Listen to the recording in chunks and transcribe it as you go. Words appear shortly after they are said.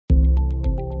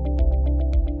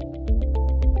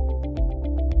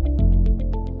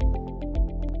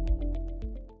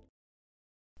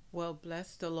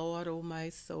Bless the Lord, O my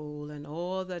soul, and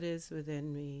all that is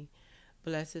within me.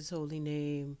 Bless his holy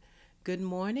name. Good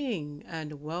morning,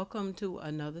 and welcome to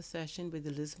another session with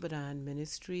Elizabeth Ann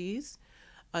Ministries.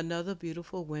 Another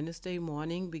beautiful Wednesday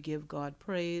morning. We give God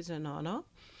praise and honor.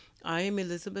 I am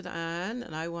Elizabeth Ann,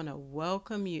 and I want to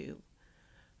welcome you.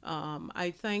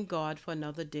 I thank God for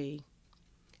another day,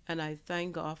 and I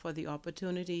thank God for the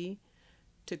opportunity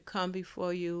to come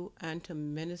before you and to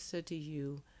minister to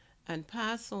you and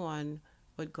pass on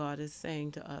what God is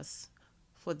saying to us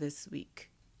for this week.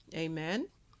 Amen.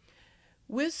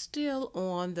 We're still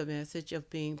on the message of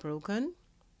being broken.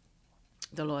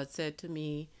 The Lord said to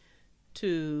me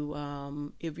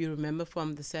if you remember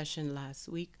from the session last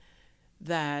week,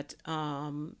 that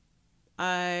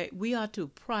we are to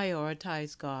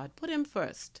prioritize God, put him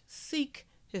first, seek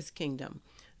his kingdom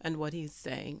and what he's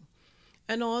saying.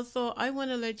 And also, I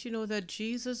want to let you know that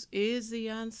Jesus is the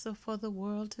answer for the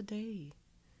world today.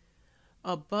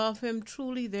 Above him,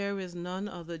 truly, there is none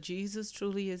other. Jesus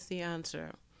truly is the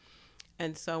answer.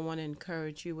 And so I want to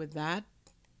encourage you with that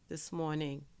this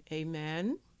morning.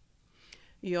 Amen.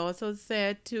 He also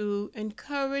said to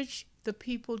encourage the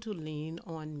people to lean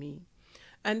on me.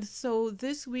 And so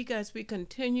this week, as we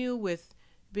continue with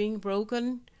being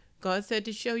broken, God said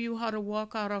to show you how to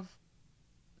walk out of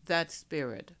that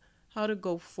spirit, how to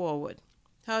go forward,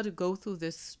 how to go through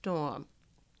this storm,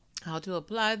 how to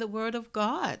apply the word of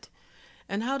God,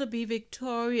 and how to be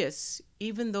victorious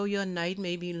even though your night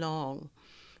may be long.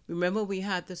 Remember, we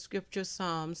had the scripture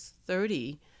Psalms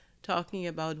 30 talking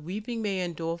about weeping may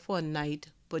endure for a night,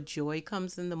 but joy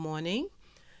comes in the morning.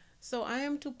 So I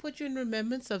am to put you in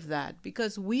remembrance of that,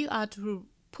 because we are to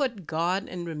put God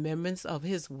in remembrance of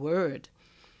his word.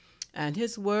 And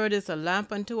his word is a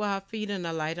lamp unto our feet and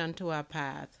a light unto our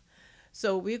path.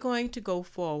 So we're going to go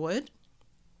forward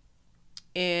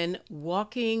in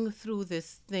walking through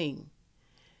this thing.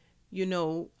 You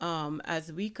know,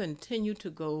 as we continue to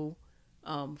go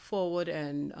forward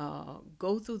and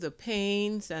go through the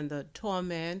pains and the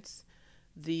torments,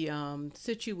 the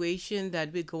situation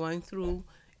that we're going through,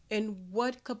 in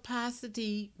what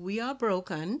capacity we are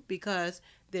broken, because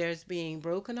there's being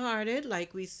brokenhearted,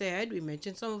 like we said. We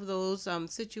mentioned some of those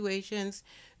situations.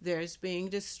 There's being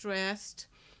distressed,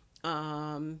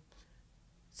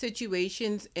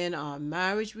 situations in our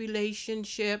marriage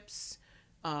relationships,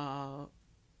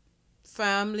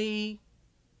 family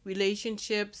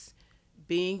relationships,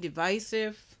 being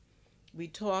divisive. We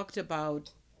talked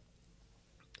about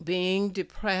being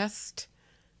depressed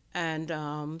and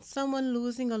someone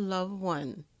losing a loved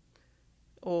one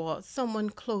or someone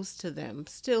close to them,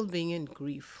 still being in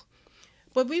grief.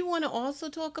 But we want to also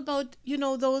talk about,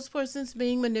 those persons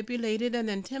being manipulated and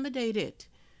intimidated.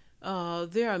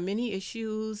 There are many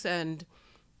issues and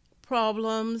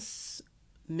problems,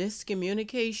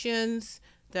 miscommunications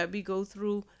that we go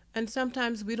through, and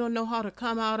sometimes we don't know how to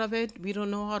come out of it. We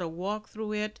don't know how to walk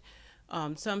through it.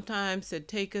 Sometimes it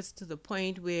takes us to the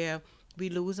point where we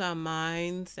lose our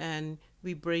minds and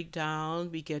we break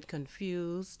down, we get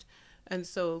confused. And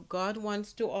so God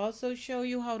wants to also show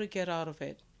you how to get out of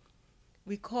it.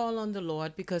 We call on the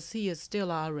Lord because he is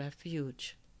still our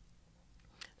refuge.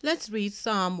 Let's read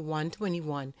Psalm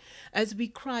 121 as we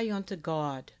cry unto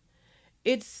God.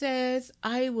 It says,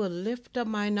 I will lift up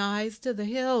mine eyes to the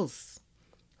hills.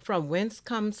 From whence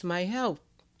comes my help?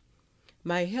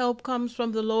 My help comes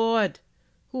from the Lord,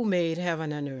 who made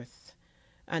heaven and earth.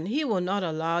 And he will not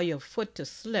allow your foot to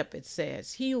slip, it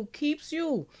says. He who keeps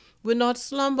you will not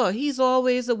slumber. He's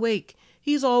always awake.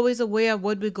 He's always aware of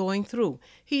what we're going through.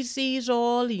 He sees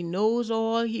all, he knows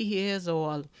all, he hears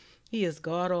all. He is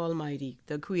God Almighty,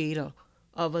 the creator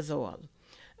of us all.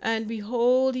 And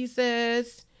behold, he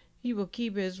says, he will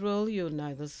keep Israel. You'll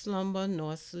neither slumber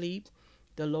nor sleep.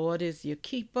 The Lord is your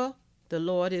keeper. The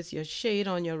Lord is your shade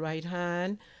on your right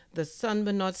hand. The sun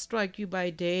will not strike you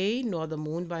by day, nor the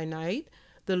moon by night.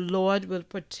 The Lord will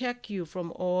protect you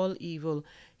from all evil.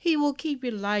 He will keep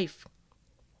your life.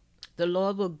 The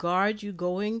Lord will guard you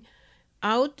going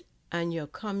out and you're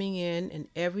coming in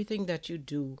everything that you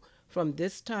do from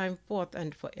this time forth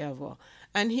and forever.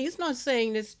 And he's not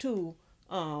saying this to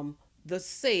the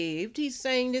saved. He's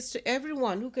saying this to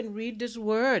everyone who can read this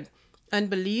word and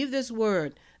believe this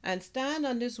word and stand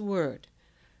on this word.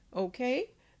 Okay?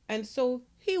 And so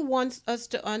he wants us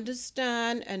to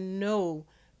understand and know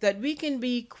that we can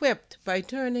be equipped by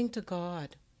turning to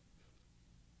God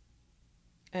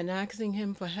and asking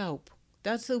him for help.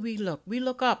 That's how we look. We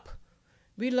look up.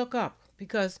 We look up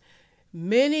because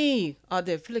many are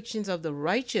the afflictions of the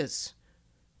righteous,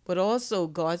 but also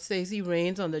God says he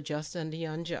reigns on the just and the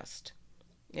unjust.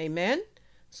 Amen?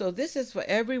 So this is for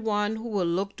everyone who will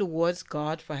look towards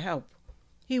God for help.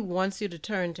 He wants you to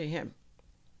turn to him.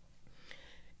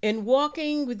 In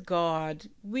walking with God,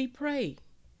 we pray.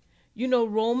 You know,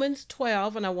 Romans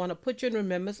 12, and I want to put you in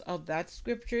remembrance of that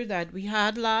scripture that we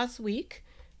had last week.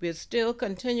 We're still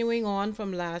continuing on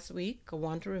from last week. I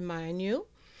want to remind you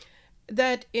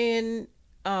that in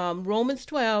Romans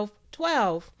 12,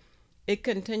 it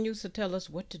continues to tell us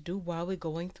what to do while we're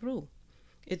going through.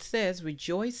 It says,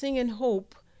 rejoicing in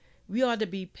hope, we are to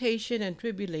be patient in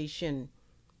tribulation,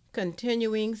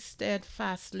 continuing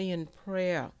steadfastly in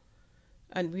prayer.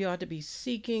 And we ought to be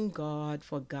seeking God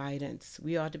for guidance.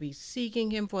 We ought to be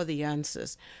seeking him for the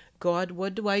answers. God,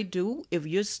 what do I do if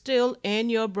you're still in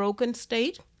your broken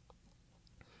state?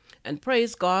 And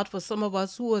praise God for some of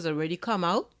us who has already come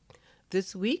out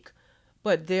this week,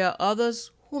 but there are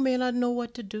others who may not know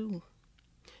what to do.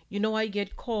 You know, I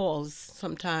get calls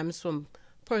sometimes from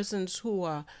persons who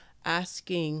are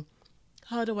asking,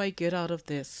 how do I get out of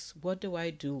this? What do I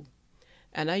do?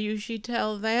 And I usually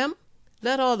tell them,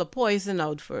 let all the poison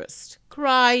out first.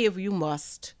 Cry if you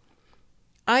must.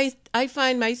 I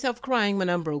find myself crying when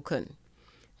I'm broken.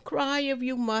 Cry if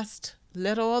you must.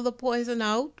 Let all the poison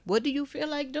out. What do you feel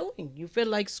like doing? You feel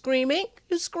like screaming?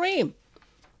 You scream.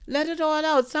 Let it all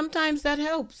out. Sometimes that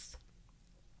helps.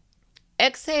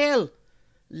 Exhale.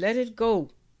 Let it go.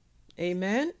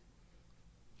 Amen.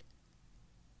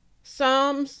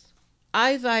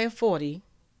 Isaiah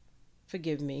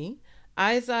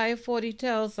 40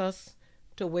 tells us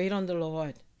to wait on the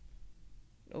Lord.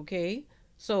 Okay?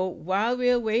 So while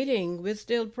we're waiting, we're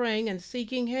still praying and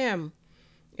seeking him.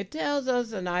 It tells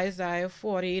us in Isaiah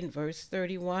 40 in verse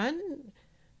 31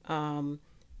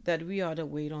 that we ought to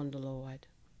wait on the Lord.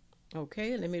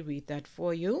 Okay, let me read that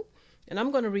for you. And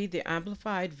I'm going to read the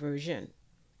Amplified Version.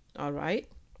 All right?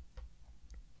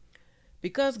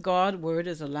 Because God's word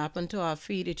is a lamp unto our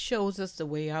feet, it shows us the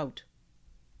way out.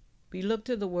 We look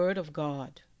to the word of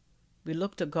God. We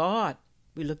look to God.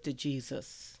 We look to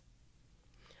Jesus.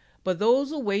 But those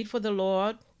who wait for the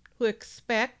Lord, who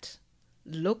expect,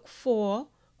 look for,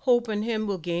 hope in him,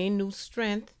 will gain new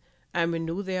strength and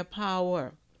renew their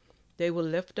power. They will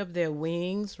lift up their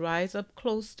wings, rise up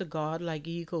close to God like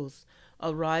eagles,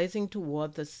 arising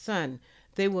toward the sun.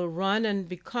 They will run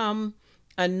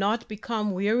and not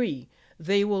become weary.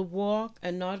 They will walk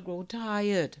and not grow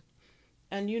tired.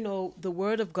 And you know, the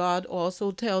word of God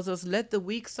also tells us, let the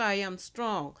weak say I am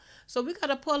strong. So we got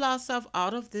to pull ourselves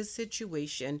out of this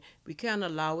situation. We can't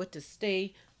allow it to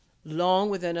stay long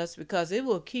within us because it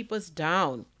will keep us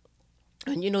down.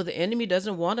 And you know, the enemy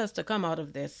doesn't want us to come out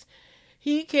of this.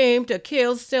 He came to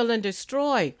kill, steal, and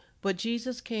destroy. But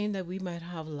Jesus came that we might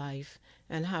have life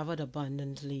and have it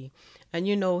abundantly. And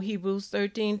you know, Hebrews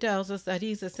 13 tells us that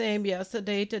he's the same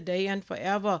yesterday, today, and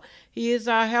forever. He is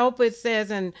our help, it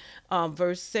says in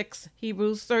verse 6,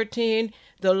 Hebrews 13.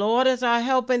 The Lord is our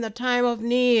help in the time of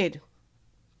need,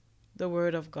 the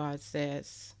word of God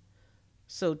says.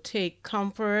 So take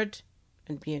comfort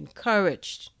and be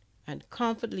encouraged and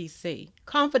confidently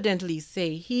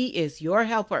say, he is your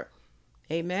helper.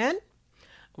 Amen.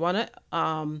 I want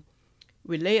to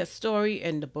relay a story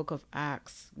in the book of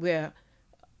Acts where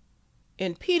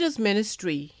in Peter's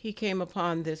ministry, he came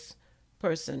upon this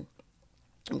person.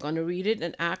 I'm going to read it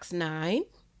in Acts 9.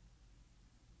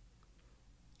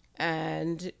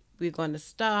 And we're going to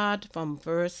start from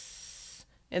verse,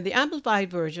 in the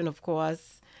Amplified Version, of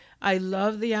course. I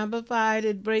love the Amplified.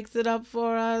 It breaks it up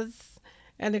for us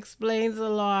and explains a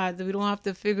lot. We don't have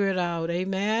to figure it out.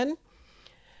 Amen.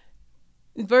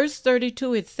 In verse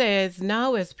 32, it says,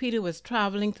 now as Peter was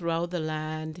traveling throughout the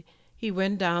land, he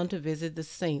went down to visit the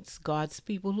saints, God's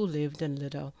people who lived in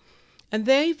Lydda. And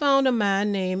there he found a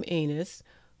man named Aeneas,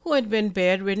 who had been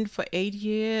bedridden for 8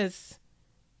 years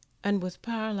and was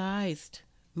paralyzed.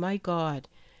 My God,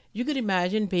 you could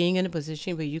imagine being in a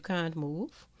position where you can't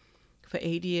move for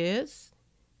 8 years.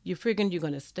 You're figuring you're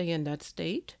going to stay in that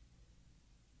state.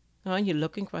 You're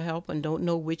looking for help and don't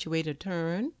know which way to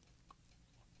turn.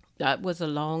 That was a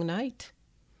long night.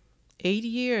 8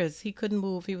 years he couldn't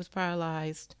move. He was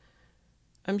paralyzed.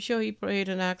 I'm sure he prayed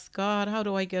and asked God, how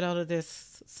do I get out of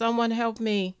this? Someone help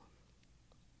me.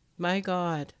 My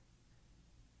God.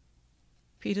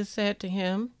 Peter said to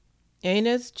him,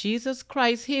 Aeneas, Jesus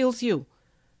Christ heals you.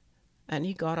 And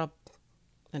he got up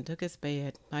and took his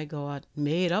bed. My God,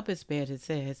 made up his bed, it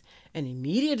says. And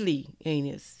immediately,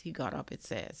 Aeneas, he got up, it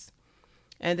says.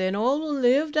 And then all who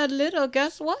lived at Lydda,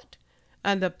 guess what?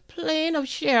 And the plain of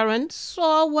Sharon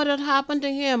saw what had happened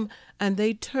to him, and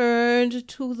they turned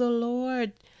to the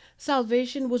Lord.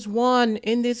 Salvation was won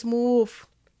in this move.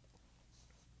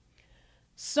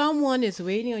 Someone is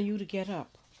waiting on you to get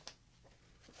up.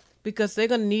 because they're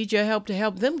going to need your help to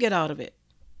help them get out of it.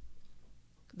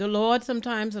 The Lord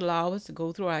sometimes allows us to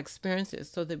go through our experiences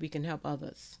so that we can help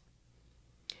others.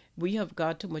 We have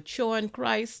got to mature in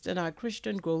Christ and our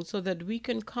Christian growth so that we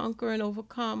can conquer and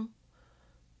overcome.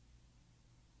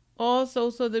 Also,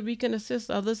 so that we can assist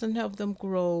others and help them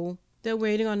grow. They're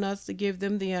waiting on us to give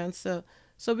them the answer.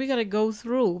 So we got to go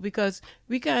through, because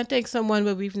we can't take someone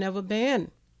where we've never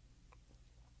been.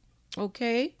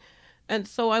 Okay? And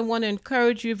so I want to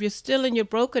encourage you, if you're still in your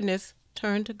brokenness,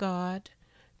 turn to God.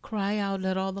 Cry out,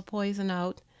 let all the poison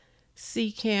out.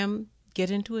 Seek Him, get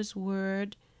into His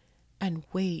Word, and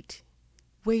wait.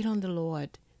 Wait on the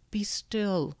Lord. Be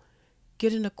still.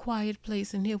 Get in a quiet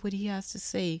place and hear what He has to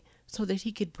say so that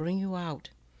He could bring you out.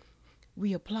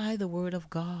 We apply the Word of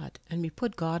God, and we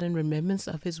put God in remembrance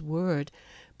of His Word,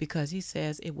 because He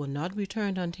says it will not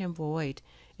return unto Him void.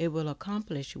 It will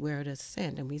accomplish where it is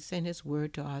sent, and we send His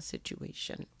Word to our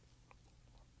situation.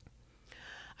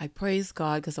 I praise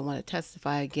God because I want to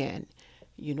testify again.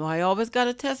 You know, I always got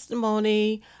a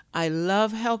testimony. I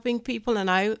love helping people,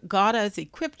 and God has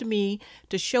equipped me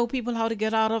to show people how to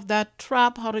get out of that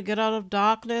trap, how to get out of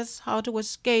darkness, how to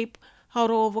escape, how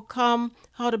to overcome,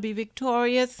 how to be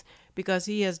victorious, because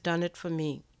He has done it for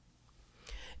me.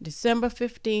 December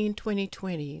 15,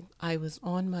 2020, I was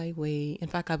on my way. In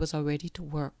fact, I was already to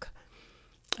work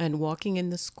and walking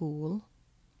in the school.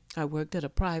 I worked at a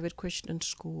private Christian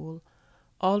school.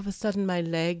 All of a sudden, my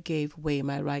leg gave way,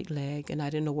 my right leg, and I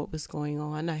didn't know what was going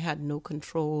on. I had no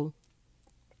control.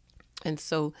 And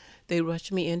so they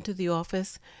rushed me into the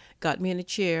office, got me in a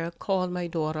chair, called my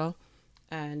daughter,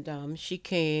 and she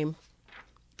came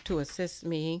to assist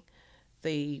me.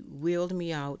 They wheeled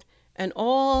me out. And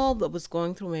all that was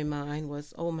going through my mind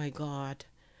was, oh my God,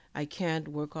 I can't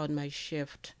work on my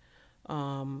shift.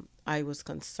 I was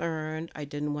concerned. I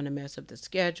didn't want to mess up the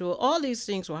schedule. All these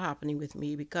things were happening with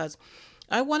me because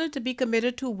I wanted to be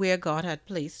committed to where God had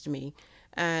placed me.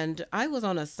 And I was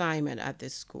on assignment at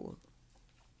this school.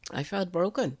 I felt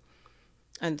broken.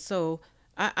 And so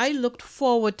I looked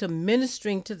forward to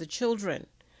ministering to the children.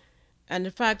 And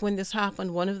in fact, when this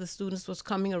happened, one of the students was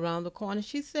coming around the corner.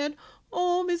 She said,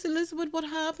 "Oh, Miss Elizabeth, what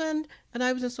happened?" And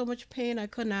I was in so much pain, I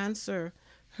couldn't answer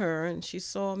her. And she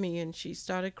saw me and she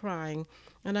started crying.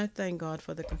 And I thank God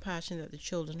for the compassion that the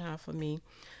children have for me.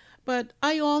 But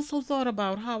I also thought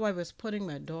about how I was putting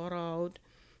my daughter out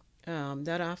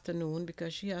that afternoon,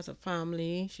 because she has a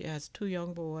family. She has 2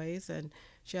 young boys, and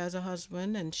she has a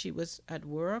husband, and she was at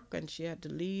work, and she had to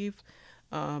leave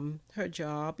her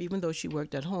job, even though she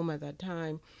worked at home at that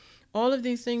time. All of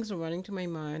these things were running to my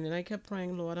mind, and I kept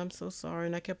praying, "Lord, I'm so sorry."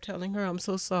 And I kept telling her, "I'm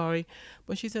so sorry."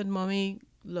 But she said, "Mommy,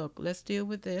 look, let's deal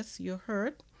with this. You're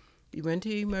hurt." We went to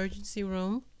the emergency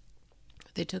room.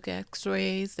 They took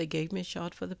x-rays. They gave me a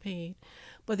shot for the pain,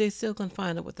 but they still couldn't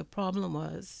find out what the problem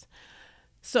was.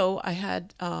 So I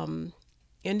had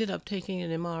ended up taking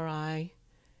an MRI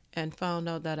and found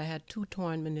out that I had 2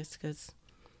 torn meniscus.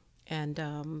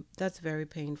 And that's very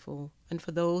painful. And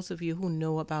for those of you who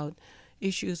know about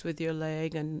issues with your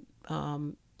leg and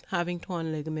having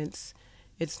torn ligaments,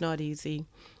 it's not easy.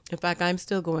 In fact, I'm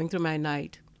still going through my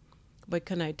night. But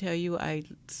can I tell you, I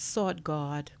sought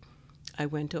God. I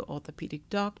went to an orthopedic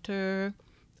doctor.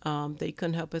 They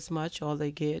couldn't help us much. All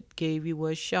they gave you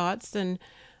was shots and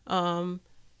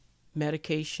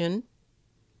medication,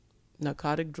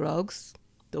 narcotic drugs,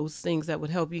 those things that would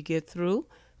help you get through.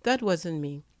 That wasn't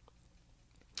me.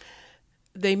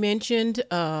 They mentioned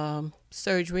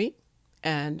surgery,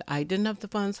 and I didn't have the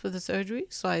funds for the surgery.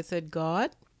 So I said,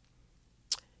 "God,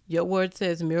 your word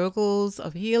says miracles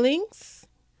of healings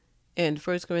in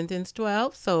 1 Corinthians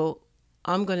 12. So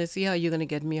I'm going to see how you're going to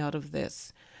get me out of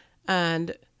this."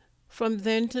 And from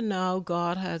then to now,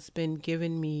 God has been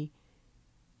giving me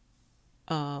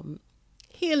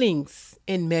healings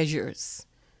in measures.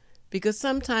 Because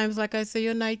sometimes, like I say,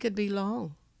 your night could be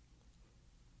long.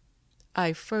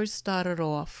 I first started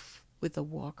off with a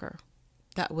walker.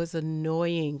 That was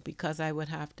annoying because I would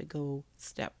have to go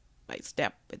step by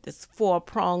step with this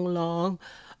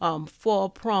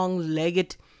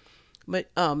 4-prong-legged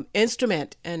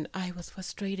instrument. And I was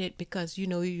frustrated because,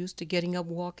 you're used to getting up,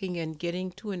 walking, and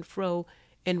getting to and fro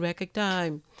in record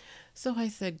time. So I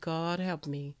said, "God, help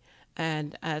me."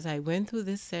 And as I went through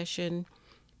this session,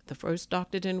 the first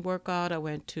doctor didn't work out. I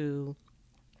went to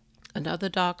another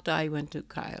doctor. I went to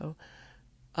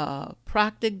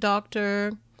chiropractic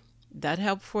doctor. That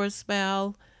helped for a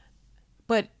spell.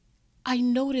 But I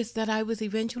noticed that I was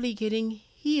eventually getting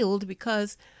healed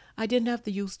because I didn't have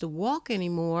to use the walk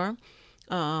anymore.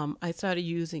 I started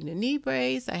using the knee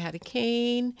brace. I had a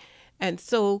cane. And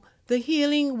so the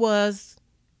healing was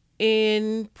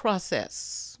in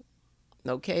process.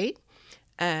 Okay?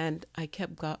 And I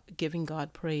kept giving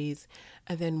God praise.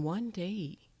 And then one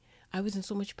day, I was in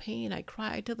so much pain. I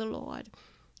cried to the Lord,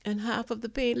 and half of the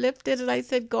pain lifted. And I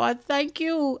said, God, thank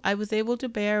you. I was able to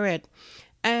bear it.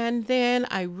 And then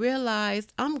I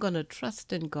realized I'm going to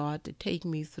trust in God to take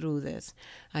me through this.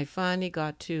 I finally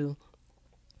got to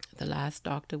the last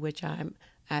doctor, which I'm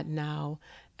at now,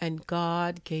 and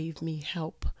God gave me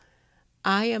help.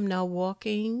 I am now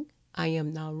walking. I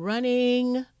am now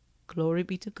running. Glory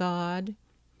be to God.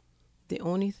 The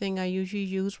only thing I usually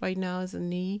use right now is a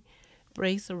knee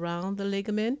brace around the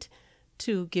ligament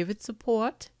to give it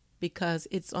support because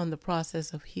it's on the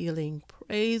process of healing.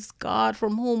 Praise God,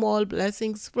 from whom all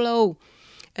blessings flow.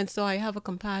 And so I have a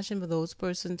compassion for those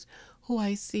persons who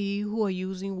I see who are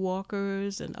using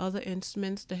walkers and other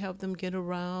instruments to help them get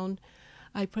around.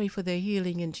 I pray for their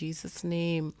healing in Jesus'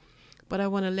 name. But I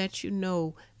want to let you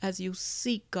know, as you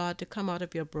seek God to come out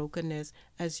of your brokenness,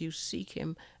 as you seek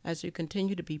Him, as you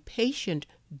continue to be patient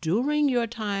during your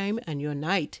time and your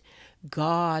night,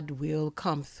 God will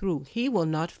come through. He will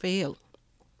not fail.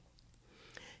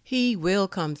 He will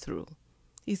come through.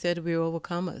 He said we're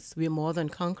overcomers. We're more than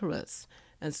conquerors.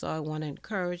 And so I want to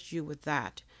encourage you with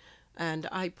that. And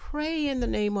I pray in the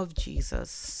name of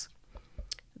Jesus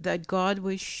that God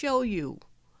will show you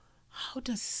how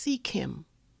to seek Him,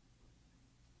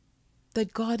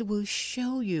 that God will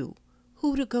show you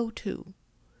who to go to.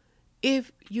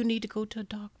 If you need to go to a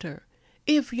doctor,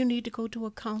 if you need to go to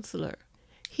a counselor,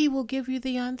 He will give you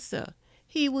the answer.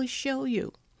 He will show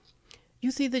you. You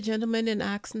see the gentleman in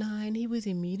Acts 9, he was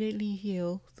immediately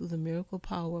healed through the miracle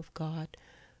power of God,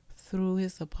 through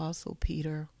his apostle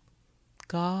Peter.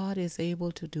 God is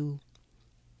able to do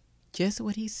just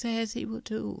what He says He will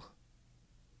do.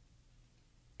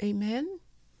 Amen.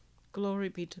 Glory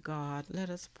be to God. Let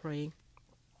us pray.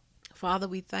 Father,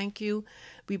 we thank you.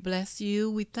 We bless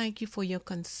you. We thank you for your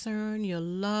concern, your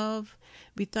love.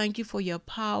 We thank you for your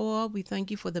power. We thank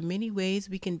you for the many ways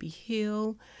we can be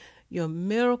healed. Your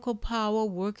miracle power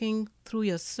working through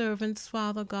your servants,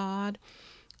 Father God.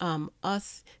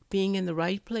 Us being in the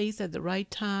right place at the right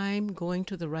time, going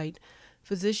to the right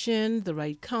physician, the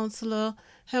right counselor.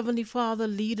 Heavenly Father,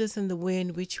 lead us in the way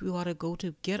in which we ought to go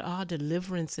to get our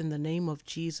deliverance in the name of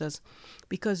Jesus,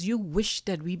 because you wish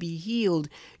that we be healed.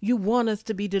 You want us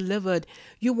to be delivered.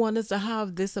 You want us to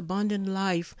have this abundant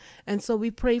life. And so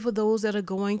we pray for those that are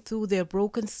going through their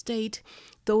broken state,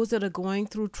 those that are going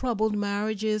through troubled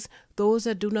marriages, those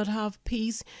that do not have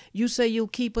peace. You say you'll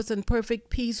keep us in perfect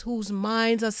peace, whose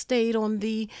minds are stayed on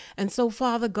thee. And so,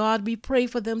 Father God, we pray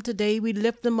for them today. We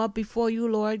lift them up before you,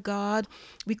 Lord God.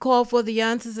 We call for the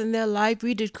answers in their life.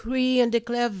 We decree and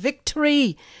declare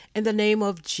victory in the name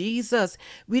of Jesus.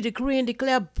 We decree and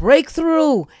declare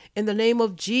breakthrough in the name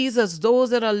of Jesus. Those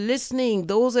that are listening,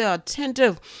 those that are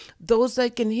attentive, those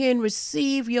that can hear and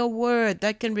receive your word,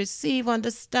 that can receive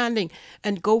understanding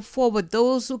and go forward,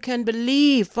 those who can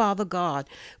believe, Father God.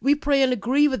 We pray and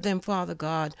agree with them, Father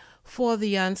God, for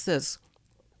the answers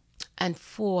and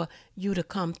for you to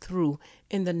come through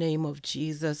in the name of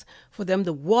Jesus, for them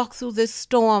to walk through this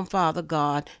storm, Father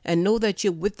God, and know that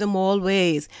you're with them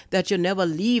always, that you'll never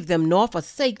leave them nor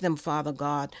forsake them, Father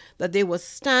God, that they will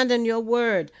stand in your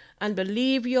word and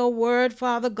believe your word,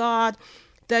 Father God,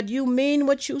 that you mean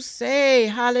what you say.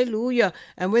 Hallelujah.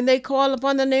 And when they call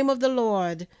upon the name of the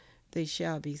Lord, they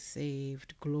shall be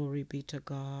saved. Glory be to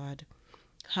God.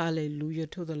 Hallelujah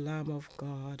to the Lamb of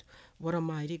God. What a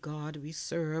mighty God we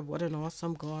serve. What an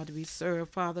awesome God we serve.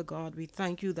 Father God, we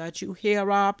thank you that you hear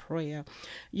our prayer.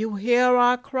 You hear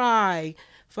our cry,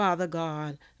 Father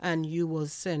God, and you will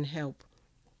send help.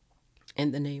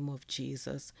 In the name of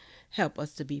Jesus, help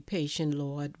us to be patient,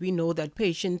 Lord. We know that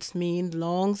patience means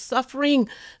long suffering.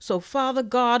 So, Father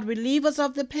God, relieve us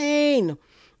of the pain.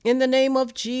 In the name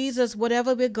of Jesus,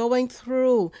 whatever we're going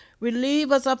through,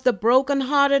 relieve us of the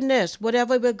brokenheartedness,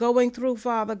 whatever we're going through,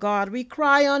 Father God. We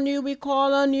cry on you, we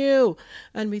call on you,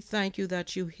 and we thank you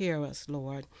that you hear us,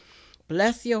 Lord.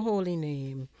 Bless your holy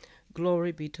name.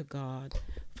 Glory be to God.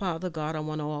 Father God, I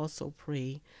want to also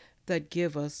pray that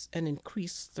give us an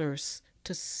increased thirst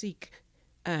to seek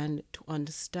and to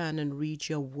understand and read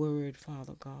your word,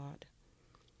 Father God,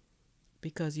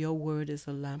 because your word is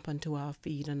a lamp unto our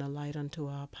feet and a light unto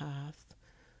our path.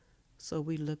 So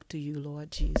we look to you, Lord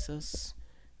Jesus,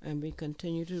 and we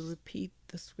continue to repeat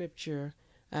the scripture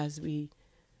as we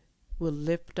will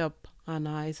lift up our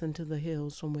eyes unto the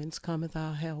hills from whence cometh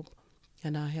our help,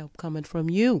 and our help cometh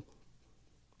from you.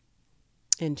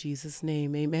 In Jesus'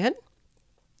 name, amen.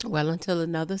 Well, until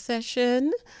another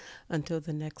session, until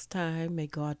the next time, may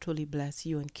God truly bless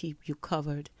you and keep you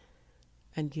covered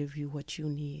and give you what you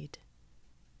need.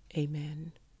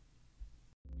 Amen.